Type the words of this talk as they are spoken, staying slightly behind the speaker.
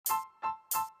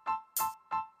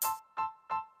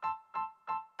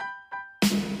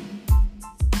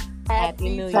Happy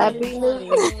New Year. Happy New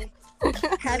Year.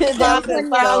 Happy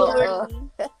So,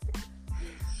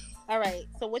 All right.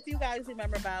 So, what do you guys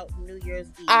remember about New Year's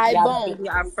Eve? I That boom. will be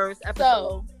our first episode.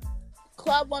 So,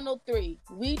 Club 103.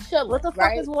 We chilling. what the fuck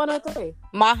right? is 103?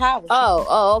 My house.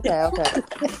 Okay.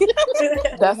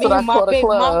 That's Me what I and my call the big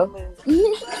club. mama.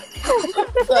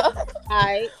 So, All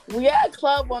right. we at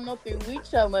Club 103. We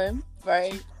chilling,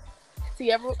 right?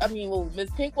 Miss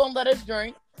Pink won't let us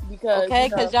drink because Okay,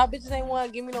 because y'all bitches ain't want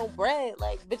to give me no bread.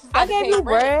 Like, bitches I gotta gave pay you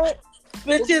rent.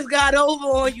 bread. Bitches got over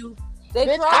on you. They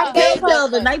Bitch, tried. I paid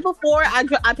the night before.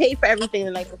 I paid for everything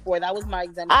the night before. That was my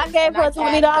exemption. I gave her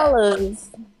 $20.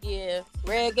 Yeah,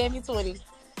 Red gave me 20. All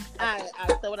right.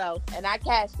 So what else? and I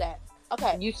cashed that.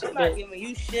 Okay. You should. I'm not giving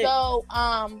you shit. So,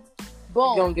 You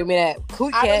boom. gonna give me that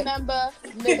cool I cat? remember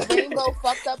Miss Rainbow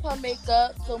fucked up her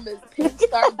makeup, so Miss Pink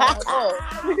started going off.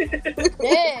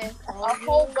 Then a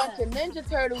whole bunch of Ninja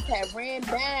Turtles had ran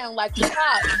down like the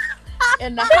cops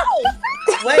in the house.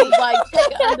 Wait. Was like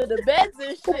checking under the beds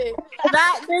and shit.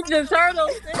 Not Ninja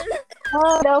Turtles.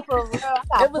 Oh, no, for real.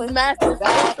 It was Master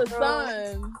Splinter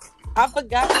Son. I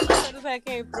forgot that had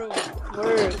came through.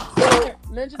 Word.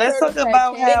 Ninja Let's Turtles talk had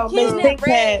about came how through. Miss Kidnap Pink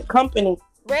Red. had company.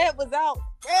 Red was out.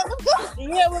 Red was gone.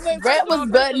 Yeah, we made Red was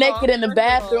butt naked in the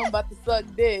bathroom about to suck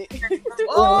dick.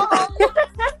 Oh,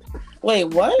 Wait,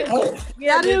 what?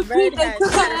 yeah, Y'all didn't Miss Red peep, they had-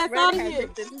 took her ass Red out of had here.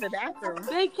 dipped into the bathroom.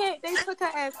 They took her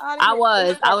ass out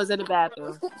of I was in the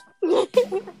bathroom.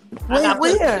 Wait,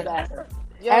 where? At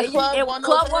At Club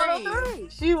Club 103. 103.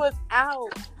 She was out.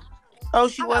 Oh,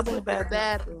 she I was got in the put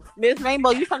bathroom. Miss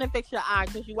Rainbow, you trying to fix your eye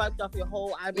because you wiped off your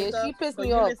whole eye Yeah, makeup. she pissed so me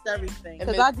you off. missed everything. And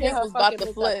Because Miss I did Pink her was about fucking to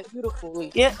makeup flip.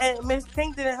 beautifully. Yeah, and Miss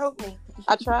Pink didn't help me.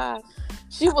 I tried.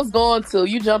 She was going to.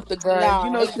 You jumped the gun. Nah,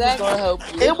 you know exactly. she was going to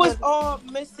help you. It was all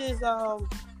Mrs.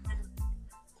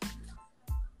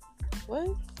 What?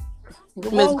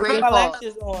 The Miss one who put Green my Paul.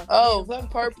 lashes on. Oh,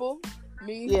 purple.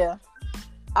 Me. Yeah.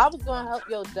 I was gonna help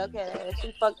your duckhead ass.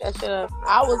 She fucked that shit up.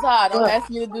 I was high. Don't ask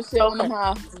me to do shit when I'm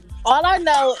high. All I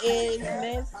know is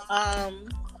Miss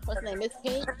what's her name? Miss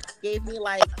Pink gave me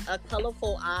like a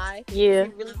colorful eye. Yeah.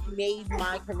 She really made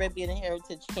my Caribbean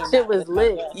heritage came Shit out was with her.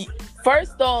 lit.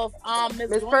 First off, Miss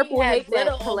Miss Green Purple had hate that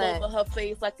glitter all collab. over her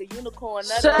face like a unicorn.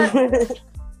 Shut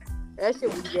That shit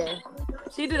was gay.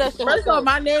 She did that shit First of all, herself.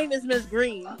 my name is Miss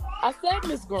Green. I said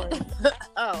Miss Green.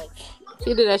 Oh.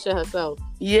 She did that shit herself.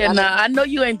 Yeah, nah, I know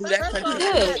you ain't do that. First of all, Country.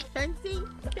 Yeah.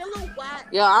 Fenty, pillow wax.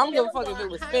 Yo, I don't give a fuck if it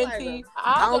was Fenty.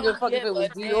 I don't give a fuck if it was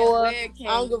Dior. I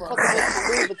don't give a fuck if it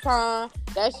was Louis Vuitton.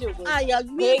 That shit was. Yo,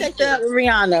 you need to take that up with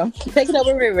Rihanna. Take it up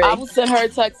with Riri. I will send her a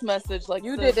text message like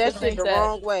You sis, did that this shit ain't the that.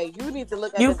 wrong way. You need to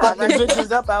look at You the fucking directions.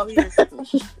 bitches up out here.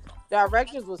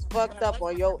 Directions was fucked up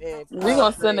on your end. We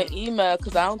gonna send an email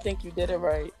because I don't think you did it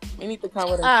right. We need to come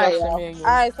with All right, instruction y'all. manual.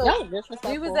 Alright, so Y'all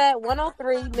disrespectful. we was at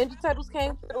 103. Ninja Turtles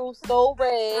came through, stole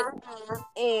Red,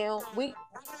 and we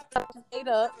stayed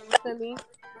up. You feel me?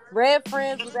 Red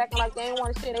friends was acting like they didn't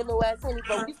want to share their little ass Henny,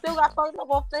 but we still got fucked up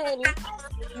off the Henny.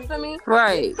 You feel me?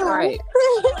 Right.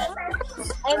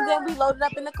 And then we loaded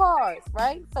up in the cars,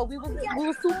 right? So we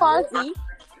was 2 cars deep,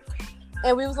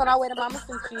 and we was on our way to Mama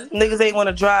Sushi, Niggas ain't want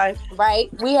to drive. right?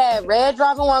 We had Red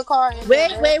driving one car. And Wait.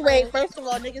 then Red First of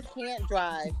all, niggas can't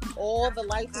drive. All the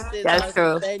licenses That's are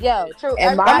true. suspended. Yo, true.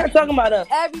 And I'm not talking about us.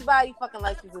 Everybody fucking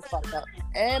license is fucked up.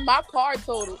 And my car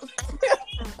total.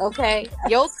 Okay,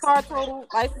 your car total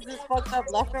license is fucked up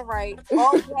left and right.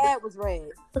 All we had was Red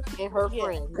and her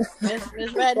friends.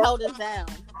 Miss Red held us down.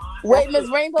 Wait, Miss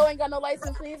Rainbow ain't got no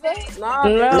license either? Nah,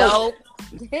 No.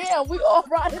 Damn, we all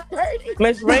riding 30.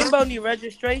 Miss Rainbow need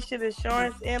registration,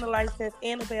 insurance, and a license,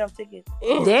 and a payoff ticket.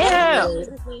 Damn. She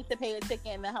just needs to pay a ticket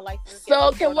and then her license.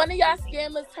 So can one of y'all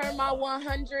scammers turn my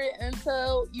 100 into,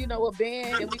 a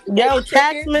band? And we can Yo, pay the tickets?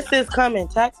 Taxmas is coming.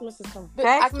 Taxmas is coming. But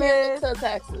I Taxmas. can't look to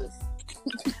taxes.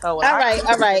 Oh, well,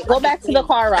 All right. Go back to the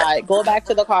car ride.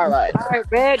 All right,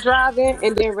 Red driving,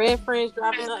 and then Red friends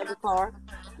driving the other car.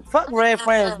 Fuck Red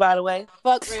Friends, by the way.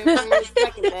 Fuck Red friends,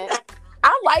 second that.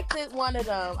 I liked it, one of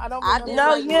them. I don't I remember. did No,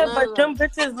 like yeah, none but of them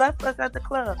bitches left us at the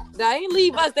club. They ain't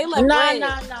leave us. They left Nah.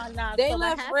 Red. They So what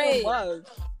left happened Red. was,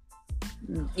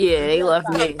 Yeah, they left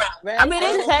me. Red I mean,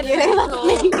 they Friends- said Yeah, they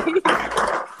left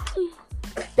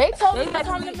me. They told They me to left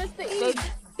come me. to Mr. E.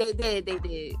 They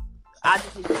did. I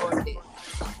just ignored it.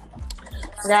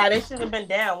 Nah, they should have been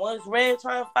down. Once Red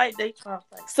trying to fight, they trying to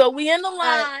fight. So we in the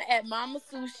line at Mama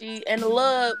Sushi, and the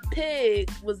little pig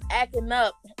was acting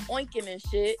up, oinking and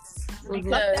shit. Fuck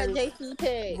that because JC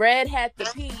pig. Red had to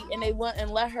pee and they went and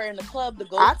let her in the club to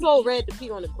go. I pee. told Red to pee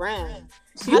on the ground.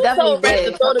 She You definitely told Red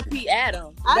to did. go to pee at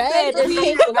him. I Red said is pee.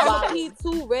 pink I'm bottom. a pee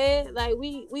too, Red. Like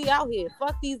we out here.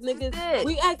 Fuck these niggas. Did.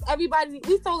 We asked everybody.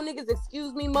 We told niggas,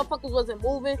 excuse me, motherfuckers wasn't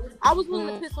moving. I was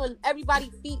willing to piss on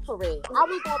everybody's feet for Red. I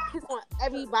was gonna piss on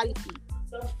everybody's feet.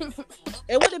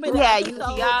 It would have been Yeah, an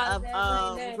UTIs,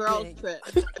 episode everything, of Girls Trip.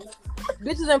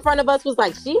 Bitches in front of us was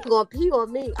like, she's gonna pee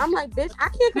on me. I'm like, bitch, I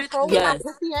can't control what my Yes.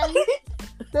 pussy ass.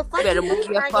 The fuck better you move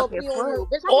think your I ain't gonna fucking pee on you, foot.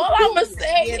 bitch. All I'm I'ma gonna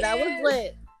say Yeah, that was is,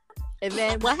 lit. And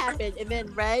then what happened? And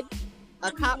then Red,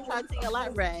 a cop tried to yell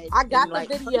at Red. I got and, the like,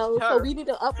 video, pushed so her. we need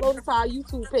to upload it to our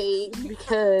YouTube page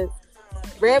because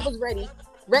Red was ready.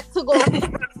 Red to go.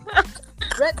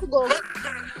 Red to go.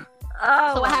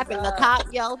 Oh, So what my happened? God. The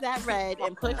cop yelled at Red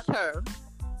and pushed her.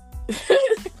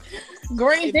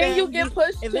 Green, And didn't then you get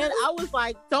pushed? And then I was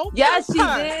like, "Don't Yes, push she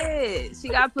her." did. She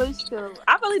got pushed too.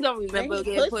 I really don't And remember he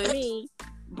getting pushed pushed. me,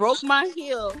 broke my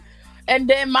heel. And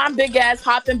then my big ass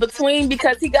hopped in between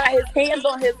because he got his hands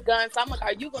on his gun. So I'm like,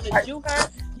 "Are you gonna shoot her?"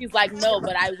 He's like, "No,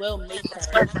 but I will make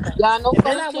her." Y'all know And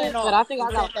then funny I shit, went but off. I think I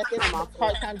and got said that this on is my a foot.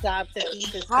 part-time job to feed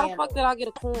his How the family. fuck did I get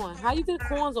a corn? How you get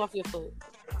corns off your foot?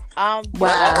 Wow.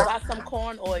 Wow. Got some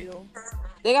corn oil.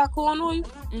 They got corn on you?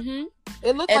 Mm-hmm.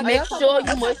 It looks And like make sure you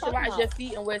that's what I'm talking moisturize about. your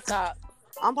feet and wear socks.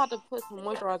 I'm about to put some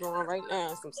moisturizer on right now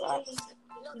and some socks.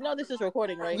 You know this is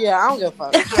recording, right? Yeah, I don't give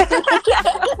a fuck.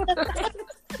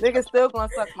 Niggas still gonna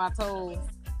suck my toes.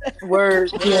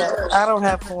 Word. Yeah, I don't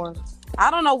have corn.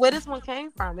 I don't know where this one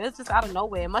came from. It's just out of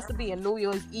nowhere. It must be a New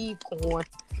Year's Eve corn.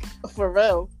 For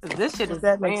real. 'Cause this shit is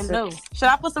That makes brand new. Should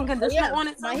I put some But conditioner yeah, on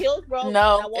it? my heels broke. and I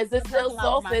No, walked is it the still parking lot with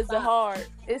soft? my Or is it socks. hard?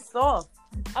 It's soft.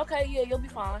 Okay, yeah, you'll be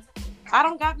fine. I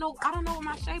don't know where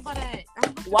my shea butter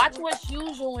at. Watch what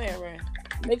shoes you're wearing.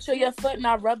 Make sure your foot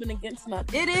not rubbing against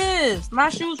nothing. It is. My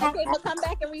shoes from Okay, but come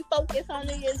back and refocus on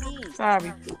New Year's Eve.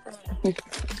 Sorry.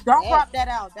 Don't Yeah. crop that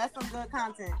out. That's some good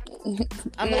content.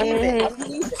 I'm leaving.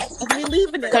 I'm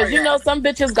leaving it. Because you know some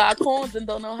bitches got corns and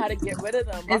don't know how to get rid of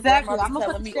them. My Exactly. grandma I'm be gonna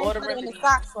telling put me the all shea the butter in the remedies.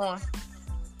 socks on.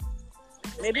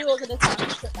 Maybe we're gonna sign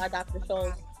a trip by Dr.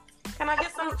 Scholl's. Can I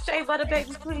get some shea butter,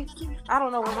 baby, please? I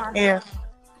don't know where mine is. Yeah.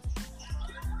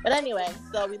 But anyway,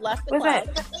 so we left the Where's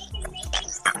club.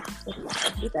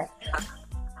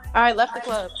 All right, left the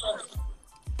club.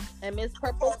 And Miss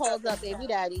Purple calls up Baby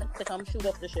Daddy to come shoot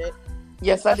up the shit.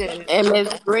 Yes, I did. And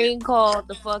Miss Green called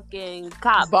the fucking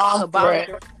cop. Bomb about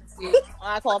threat. it.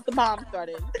 I called the bomb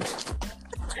started.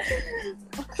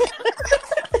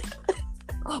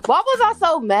 Why was I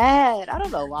so mad? I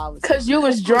don't know why I was. Because you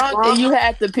was drunk and you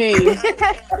had to pee.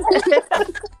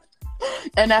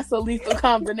 And that's a lethal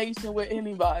combination with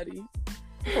anybody.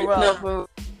 For real. No, for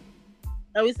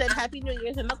And we said Happy New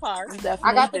Year's in the car. You definitely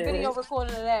I got the did. video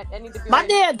recording of that. That need to be my on-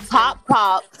 damn top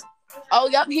popped. Oh,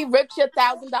 yep, he ripped your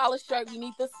 $1,000 shirt. You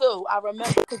need to sue. I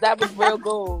remember because that was real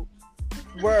gold.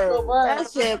 Word. That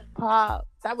shit popped.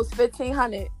 That was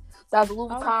 $1,500. That was Louis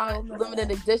Vuitton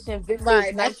limited edition vintage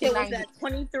Right, that shit was 1990. at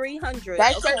 2,300.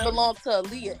 That okay? shirt belonged to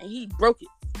Aaliyah and he broke it.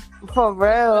 For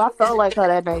real, I felt like her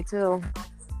that night too.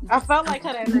 I felt like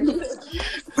her that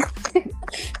night.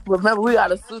 Remember, we got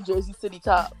to sue Jersey City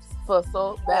Cops for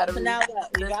assault, battery. So now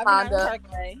what? We're Miss driving down the Honda.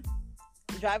 parkway.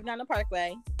 We're driving down the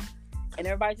parkway. And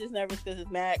everybody's just nervous because there's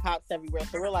mad cops everywhere.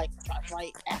 So we're like, drive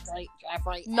right, act right, drive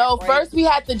right. No, act right. first we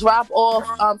had to drop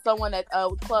off someone at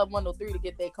Club 103 to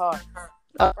get their car.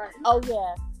 Oh,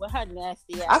 yeah. With her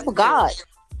nasty ass. I forgot.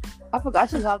 I forgot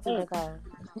she hopped in the car.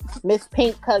 Miss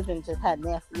Pink cousin just had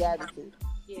nasty attitude.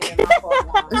 Yeah, my fault.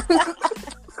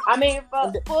 I mean,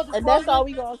 for full And that's all disclosure,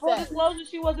 we gonna full say. disclosure,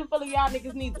 she wasn't full of y'all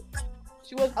niggas neither.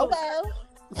 She wasn't full Oh, of- well.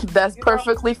 That's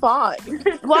perfectly fine.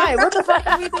 Why? What the fuck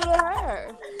did we do to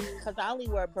her? Because I only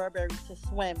wear Burberry to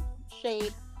swim.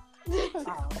 Shade.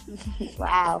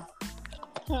 Wow.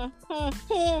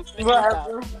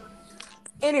 Whatever.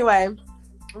 Anyway,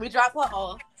 we drop her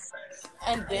off,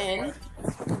 and then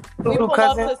we Little pull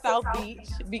cousin. up to South Beach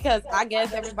because I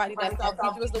guess everybody that South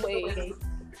Beach was the wave.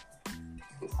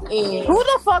 And Who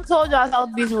the fuck told y'all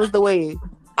South Beach was the wave?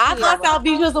 I thought South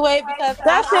Beach was the wave because That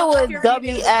I shit thought was security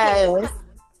W there was cool. ass.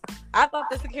 I thought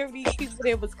the security people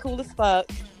there was cool as fuck.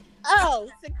 Oh,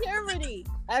 security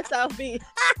at South Beach.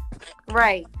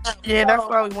 Right. Yeah, that's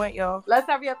where we went, y'all. Let's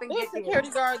hurry up and This get there. security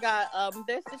guard got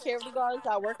their security guards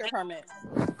got worker permits.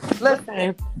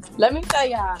 Listen, let me tell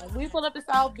y'all. We pull up to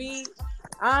South Beach.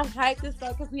 I'm hyped as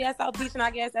fuck because we at South Beach and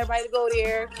I guess everybody to go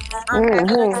there. I'm having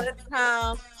a good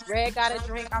time. Red got a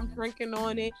drink, I'm drinking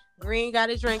on it. Green got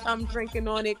a drink, I'm drinking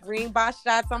on it. Green buy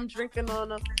shots, I'm drinking on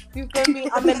them. You feel me?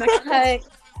 I'm in the cut.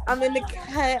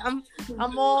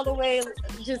 I'm all the way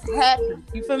just happy.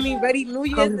 You feel me? Ready? New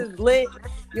Year's is lit.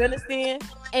 You understand?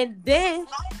 And then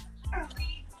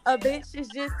a bitch is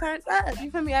just turned up.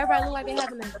 You feel me? Everybody look like they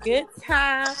having a good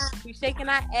time. We shaking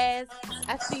our ass.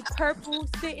 I see Purple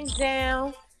sitting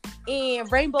down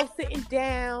and Rainbow sitting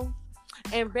down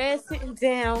and Red sitting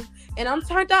down. And I'm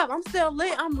turned up. I'm still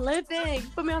lit. I'm living. You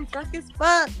feel me? I'm drunk as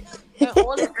fuck. And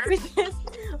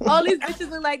all these bitches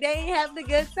look like they ain't having a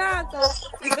good time. So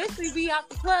eventually we out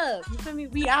the club. You feel me?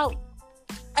 We out.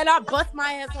 And I bust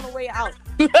my ass on the way out.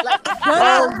 Like,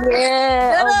 Oh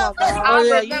yeah. Oh my god. Oh,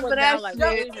 yeah, I you remember was that down like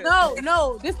shit. that.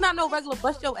 no, this not no regular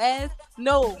bust your ass.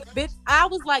 No, bitch, I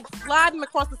was like sliding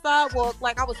across the sidewalk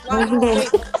like I was sliding on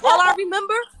the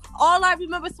all I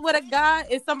remember, swear to God,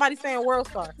 is somebody saying World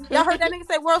Star. Y'all heard that nigga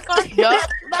say World Star? Yup.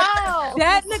 No.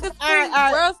 That nigga screamed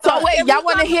World Star. So wait, y'all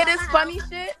want to hear this funny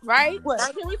shit, right?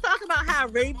 Now, can we talk about how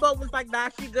Rainbow was like, nah,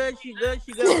 she good.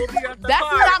 We'll be at the That's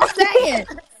car. what I'm saying.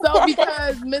 So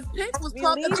because Miss Pink was We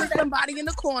talking need to that. somebody in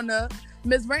the corner,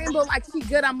 Miss Rainbow like she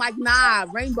good. I'm like, nah,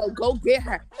 Rainbow, go get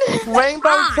her.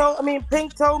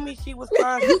 Pink told me she was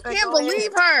fine. You can't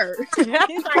believe her.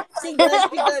 She's like, she good.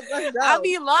 Let's go. I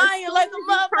be lying like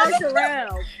a motherfucker. Turned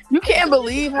around. You can't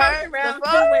believe her. Turned around. The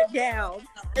She fuck? went down.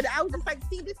 And I was just like,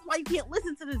 see, this is why you can't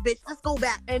listen to this bitch. Let's go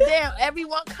back. And then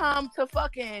everyone come to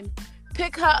fucking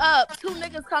pick her up. Two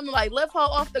niggas come to like lift her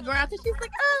off the ground because she's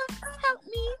like, help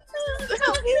me.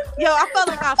 Help me. Yo, I felt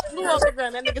like I flew off the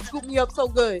ground. That nigga scooped me up so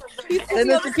good. And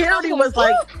the security was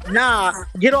like, nah,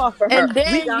 get off of her. And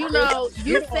then, We got you this. know,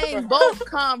 Get off Usain of her. Bolt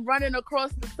come running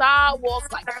across the sidewalk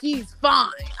like, she's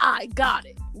fine. I got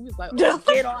it. We was like,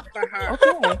 Get off of her.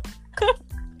 okay.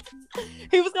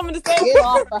 He was coming to say, Get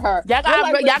off of her. Y'all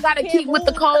We're like, gotta you keep can't with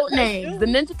the move, code touch her names. shoes. The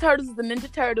Ninja Turtles is the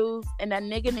Ninja Turtles, and that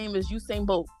nigga name is Usain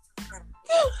Bolt.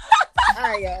 All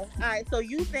right, yo. All right, so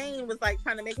Usain was like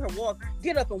trying to make her walk.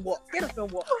 Get up and walk. Get up and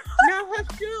walk. Now her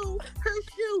shoe.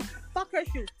 Fuck her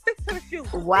shoe. Fix her shoe.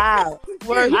 Wow.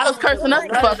 Where he was cursing us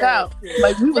the fuck out.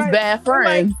 Like we was bad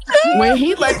friends. When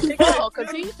he let you fall,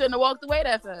 because he shouldn't have walked away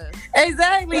that fast.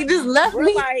 exactly, he just left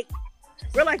me.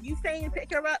 We're like, you saying pick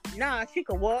her up? Nah, she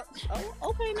can walk. Oh,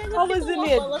 okay, nigga. I was in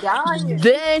there dying.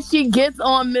 Then she gets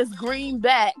on Miss Green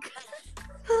back.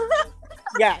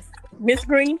 Yes. Miss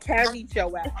Green carried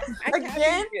your ass. I Again?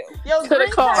 carried you. Yo, To the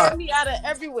Green car. carried me out of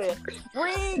everywhere.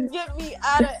 Green get me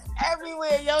out of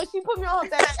everywhere. Yo, she put me on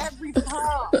that every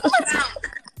time.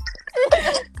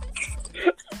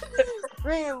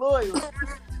 Green loyal.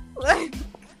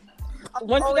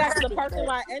 Once you got to the parking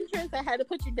lot entrance, I had to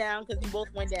put you down because you both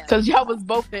went down. Because y'all was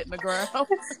both hitting the ground. I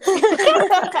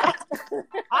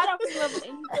don't remember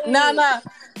anything. Nah.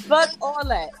 Fuck all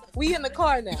that. We in the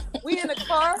car now.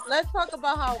 Let's talk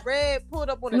about how Red pulled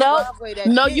up on the driveway.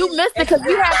 No, you missed it because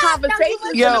we had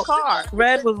conversations in the car.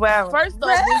 Red was wild. First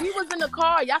off, when we was in the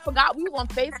car, y'all forgot we was on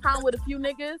FaceTime with a few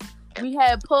niggas. We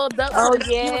had pulled up. Oh We was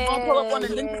yeah. gonna pull up on the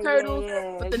Ninja Turtles,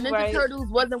 but the Ninja Turtles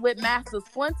wasn't with Master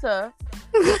Splinter.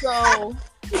 So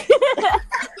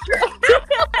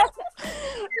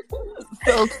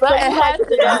something had to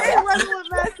They wasn't with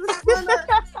Master Splinter.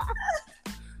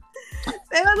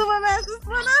 They wasn't with Master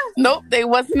Splinter. Nope, they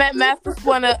wasn't at Master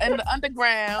Splinter in the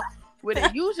underground where they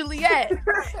usually at.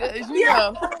 'Cause, you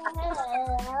know,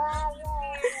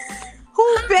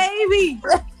 Who baby?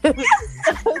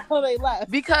 So they left.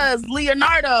 because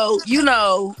Leonardo, you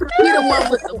know, he the one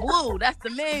with the woo. That's the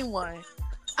main one.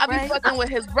 I be Right. fucking with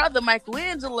his brother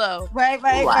Michelangelo. Right.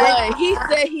 But he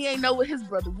said he ain't know what his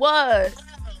brother was.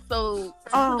 So,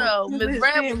 Oh, you know, you Miss missed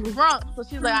Red him. was drunk. So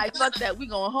she's like, all right, fuck that. We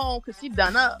going home because she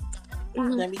done up.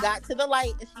 Then we got to the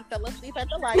light and she fell asleep at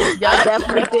the light. Yeah,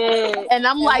 Definitely did. And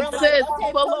I'm like, we're sis,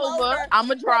 okay, pull over.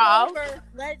 I'ma Pull drive. over.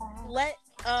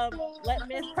 Let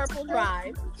Miss Purple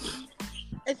drive.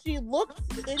 And she looked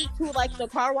into like the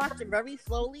car wash very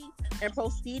slowly and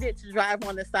proceeded to drive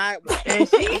on the sidewalk. And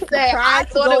she said, I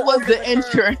thought it was the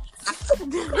insurance.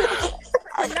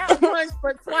 And not once,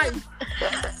 but twice.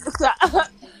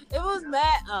 It was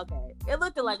mad. Okay, it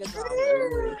looked like a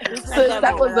driveway. So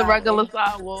that was the regular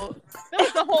sidewalk. There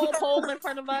was a whole pole in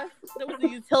front of us. There was a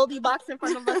utility box in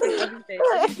front of us and everything.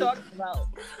 What are you talking about?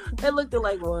 It looked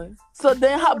like one. So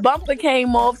then her bumper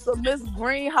came off. So Miss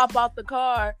Green hop out the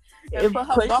car and put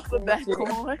her pushed bumper it. back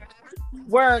on.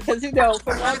 Word, because you know,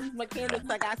 from all these mechanics,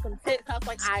 I got some tips. I was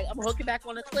like, all right, I'm hooking back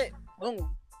on the clip. Boom.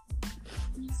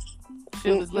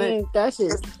 Shit was lit. That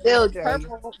shit still dragging.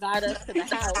 Purple got us to the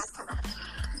house.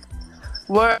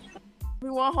 Word. We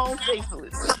went home safely.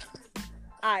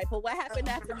 All right, but what happened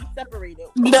after we separated?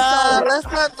 No, let's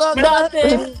not talk about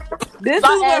this. This My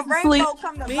is where ass Rainbow asleep.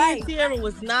 come to Me life. and Tierra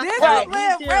was not This right. is where Me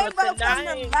and Tierra Rainbow said, come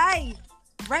to life.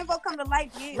 Rainbow come to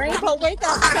life. Yeah. Rainbow, wake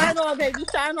up. Shine on, baby.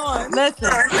 Shine on. Listen.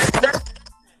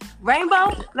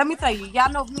 Rainbow, let me tell you.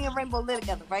 Y'all know me and Rainbow live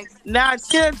together, right? Nah,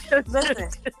 chill. Listen.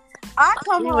 I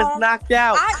come We home. was knocked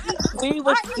out. I eat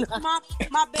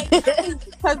my baby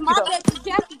because my baby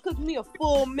Jackie cooked me a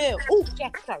full meal. Ooh,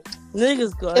 Jackie, sorry.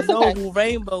 Niggas gonna It's know okay. who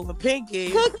Rainbow and Pink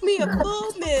is. Cooked me a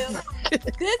full meal.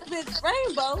 This bitch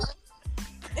Rainbow,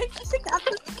 she got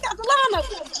the lineup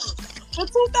for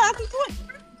 2020.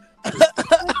 The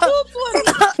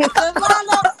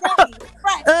lineup ready.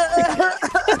 Right.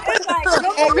 It's like,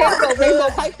 Hey, Rainbow,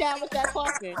 pipe down with that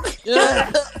coffee.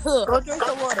 Go drink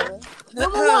some water.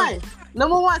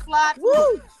 Number one, Slide.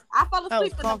 Woo! I fell I was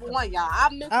asleep for number coughing. one, y'all.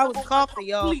 I was coughing,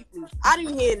 y'all. Completely. I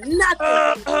didn't hear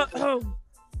nothing.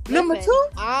 Number Listen, two?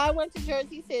 I went to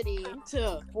Jersey City.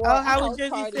 Two. For a How was house Jersey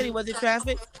party. City? Was it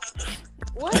traffic?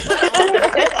 What? I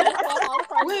went to a house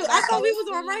party Wait, with I my thought we was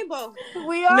cousins. on Rainbow.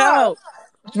 We are. No.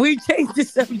 We changed the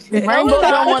subject. Rainbow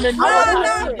don't want to know. No,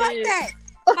 how fuck it is. that.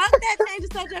 Fuck that, change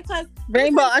the subject, because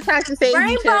Rainbow, I tried to save you.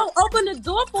 Rainbow opened the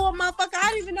door for a motherfucker I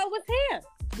didn't even know was here.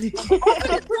 Open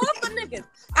the door for niggas.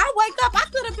 I wake up, I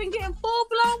could have been getting full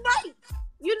blown right.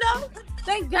 You know?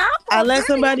 Thank God for I a let period.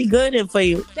 somebody good in for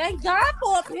you. Thank God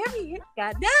for a period.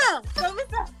 Goddamn. So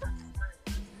what's up?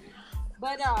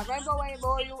 But Rainbow ain't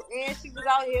loyal, and she was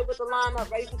out here with the lineup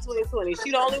ready for 2020. She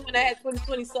the only one that had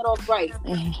 2020 set off right.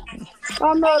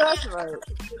 I know that's right.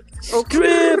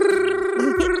 Strip.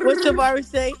 What's the virus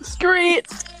say?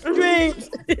 Streets. Strip.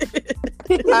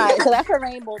 Alright, so that's what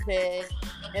Rainbow did.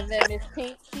 And then Miss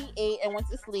Pink, she ate and went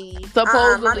to sleep. My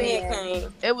Supposedly, man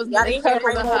came. it was Y'all Miss didn't hear Purple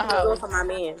in Rainbow her open the door house. for my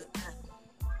man.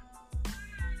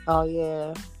 Oh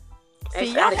yeah. And See,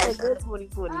 she y'all had had a a good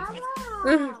 2020.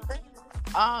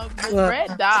 Miss What?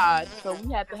 Red died, so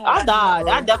we had to have. I died.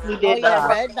 I definitely Oh did yeah, die.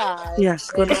 Red died. Yes,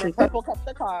 go to And sleep. Purple kept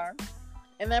the car.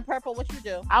 And then Purple, what you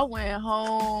do? I went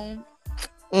home.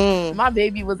 Mm. My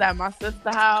baby was at my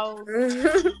sister's house.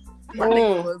 My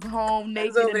nigga was home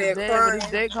naked over in the there bed crying. with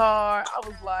his dick hard. I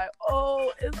was like,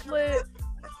 oh, it's lit.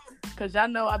 Cause y'all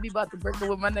know I be about to break up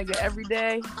with my nigga every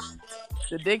day.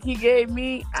 The dick he gave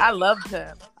me, I loved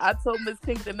him. I told Miss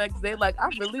Pink the next day, like, I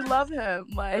really love him.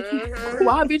 Like,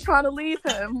 why I be trying to leave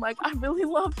him? Like, I really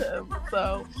love him.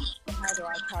 So How do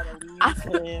I try to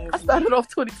leave I started off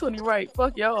 2020 right.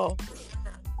 Fuck y'all.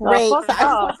 Great. So fuck I just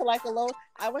y'all. went to like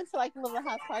a little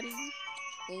house party,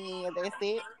 and that's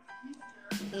it.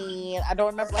 And I don't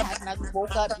remember what happened. I just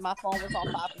woke up and my phone was on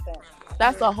 5%.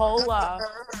 That's a whole lie.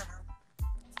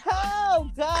 Oh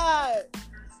God!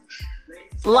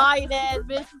 Lying ass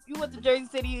bitch. You went to Jersey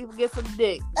City to get some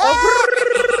dick.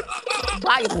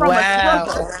 Like, from Wow. a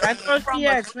stripper. I thought From she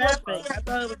a had traffic. stripper. I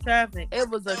thought it was traffic. It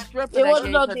was a stripper It that wasn't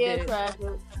gave no her damn dick. traffic.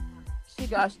 She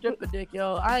got stripper dick,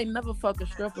 yo. I ain't never fucked a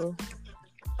stripper.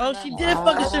 Oh, she did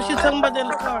fucking shit. She was talking about that in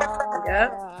the car.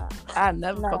 Yep. I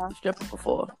never fucked a stripper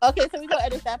before. Okay, so we gonna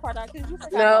edit that part out because you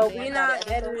forgot. No, my we man not got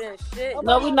it. editing shit.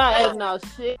 No, we not editing out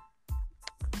shit.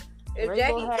 If Rainbow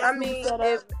Jackie, had I two mean, set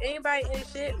if up. anybody in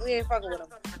shit, we ain't fucking with them.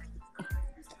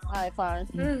 All right,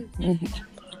 fine.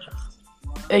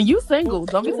 And you single.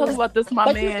 Don't be talking about this my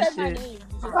But man you said my shit. name.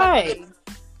 You said Right.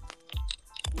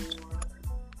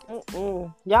 my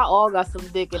name. Y'all all got some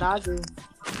dick and I just.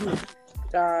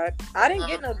 God, I didn't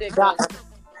get no dick. God.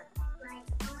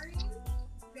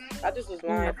 I just was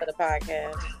lying for the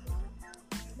podcast.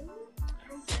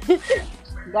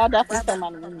 Y'all definitely said my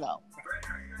name though.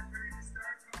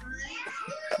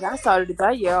 I started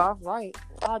that year off right.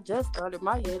 I just started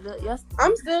my year yesterday.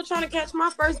 I'm still trying to catch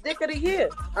my first dick of the year.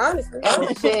 Honestly.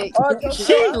 Shit. Oh, just-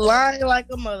 She lying like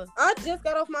a mother. I just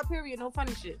got off my period. No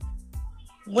funny shit.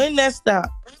 When that stopped?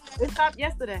 It stopped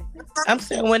yesterday. I'm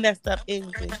saying when that stopped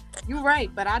anything. You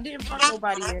right, but I didn't fuck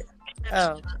nobody yet.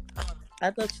 Oh. I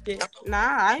thought you did. Nah,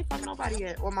 I ain't fuck nobody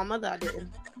yet. Or my mother, I didn't.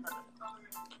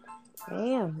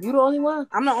 Damn, you the only one.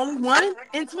 I'm the only one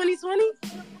in 2020.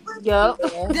 Yup.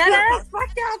 Deadass, fuck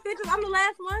y'all bitches. I'm the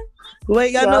last one.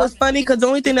 Wait, y'all know it's funny because the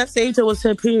only thing that saved her was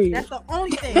her period. That's the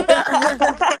only thing.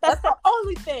 That's the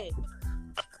only thing.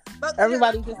 But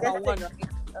Everybody just on one.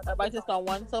 Everybody just on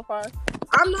one so far.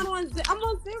 I'm not on. I'm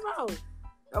on 0.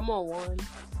 I'm on one.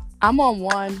 I'm on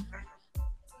one.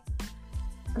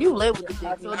 You live with the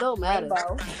dick, so it don't matter.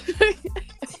 Rainbow.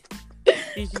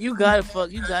 You gotta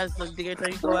fuck. You gotta suck dick every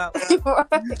time you go out.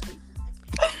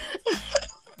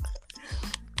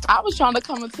 I was trying to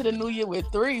come into the new year with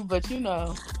 3, but you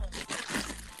know,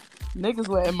 niggas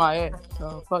were in my ass,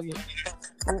 so fuck it.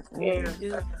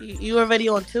 Yeah. You already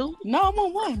on 2? No, I'm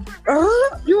on 1.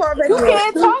 You already. You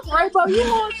can't talk, Rainbow. You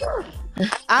on two.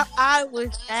 I was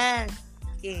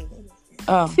asking.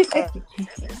 Oh,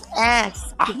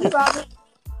 Ask.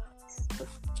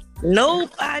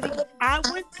 Nobody. I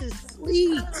went to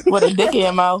sleep. With a dick in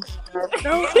your mouth.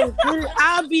 No, I didn't.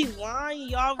 I'll be lying.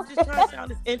 Y'all was just trying to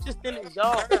sound as interesting as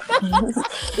y'all.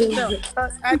 The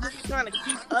fuck? I just trying to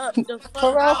keep up. The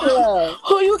fuck?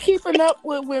 Who you keeping up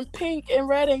with when Pink and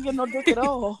Red ain't getting no dick at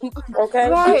all? Okay.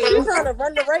 Right. She's trying to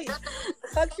run the race.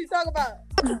 Fuck she talking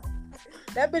about?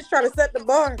 That bitch trying to set the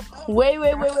bar. Wait.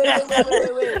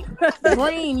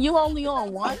 Green, you only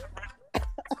on one?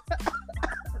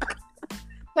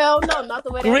 Hell no, not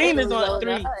the way that Green was is on rolling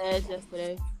 3. out her ass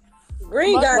yesterday.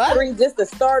 Green got What? 3 just to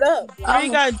start up. Three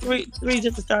got three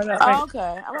just to start out. Oh, Right?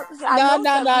 okay. I'm about to say,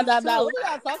 No. What are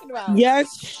y'all talking about?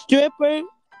 Yes, stripper.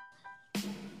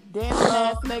 Dancing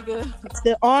ass nigga.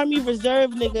 The Army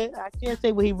Reserve nigga. I can't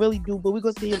say what he really do, but we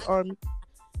gonna see his Army.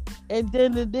 And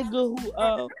then the nigga who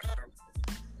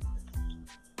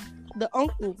the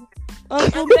Uncle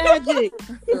Magic.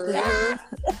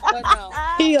 But no.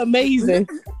 He amazing.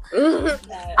 I'm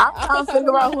trying to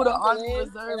figure out who the Uncle Army is,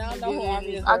 Reserve and I don't know who nigga Army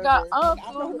is. Reserve I got is. I don't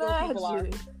know Uncle who those people are.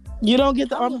 Magic. You don't get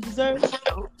the Army Reserve?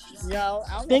 Yo,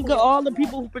 I don't Think know of who all the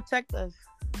people who protect us.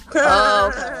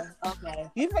 Oh, okay.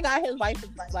 You forgot his wife is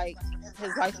like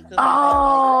his wife is just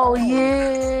Oh,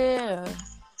 yeah.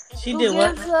 She Who did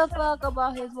what? gives a fuck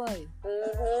about his wife?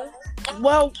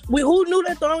 Well, who knew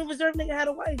that the Army Reserve nigga had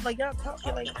a wife? Like y'all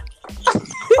talking like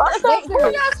Wait, who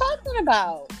are y'all talking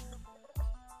about?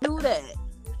 Knew that.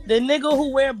 the nigga who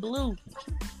wear blue.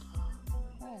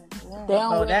 They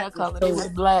don't wear that color. They wear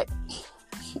black.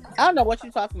 I don't know what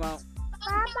you're talking about.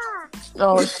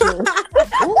 Oh, shit.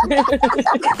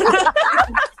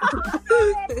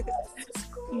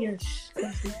 Yes.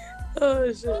 Oh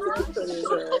shit.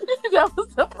 That was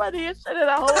the funniest shit of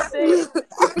the whole thing.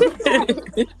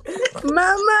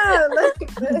 Mama.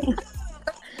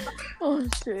 Oh,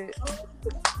 shit.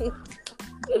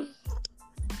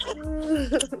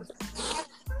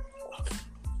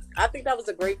 I think that was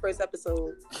a great first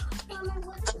episode.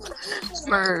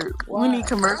 We need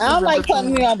commercials. I don't like in between.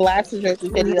 putting me on blast with this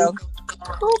video.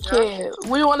 Who cares?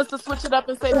 We want us to switch it up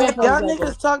and say that. Y'all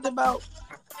niggas talked about.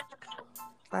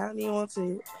 I don't even want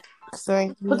to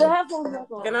say. Put the headphones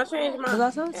back on. Can I change my Was I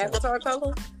supposed to? avatar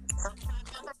color?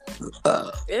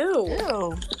 Ew.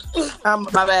 Ew.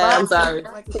 My bad. I'm sorry.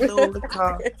 I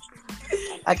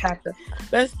I got the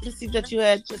best pussy that you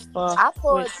had just for.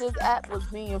 thought this app was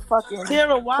being fucking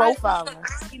Tara, why profiling.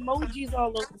 emojis all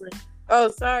over it? Oh,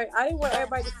 sorry. I didn't want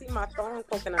everybody to see my thong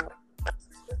poking out.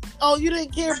 Oh, you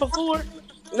didn't care before?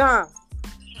 Nah.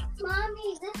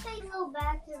 Mommy, this takes no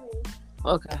battery.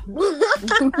 Okay.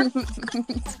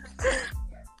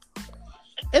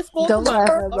 It's full Don't of laugh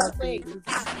my about face.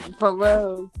 For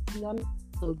real.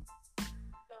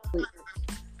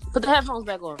 Put the headphones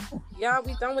back on. Y'all,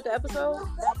 we done with the episode?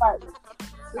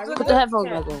 Put the headphones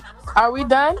back on. Are we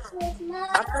done?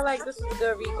 I feel like this was a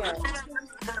good recap.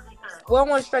 We don't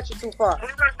want to stretch it too far.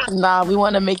 Nah, we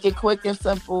want to make it quick and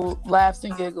simple. Laughs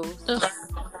and giggles.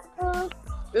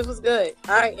 This was good.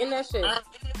 All right, end that shit. All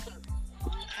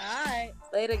right.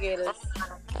 Later, Gators.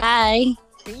 Bye.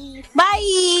 Peace.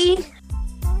 Bye.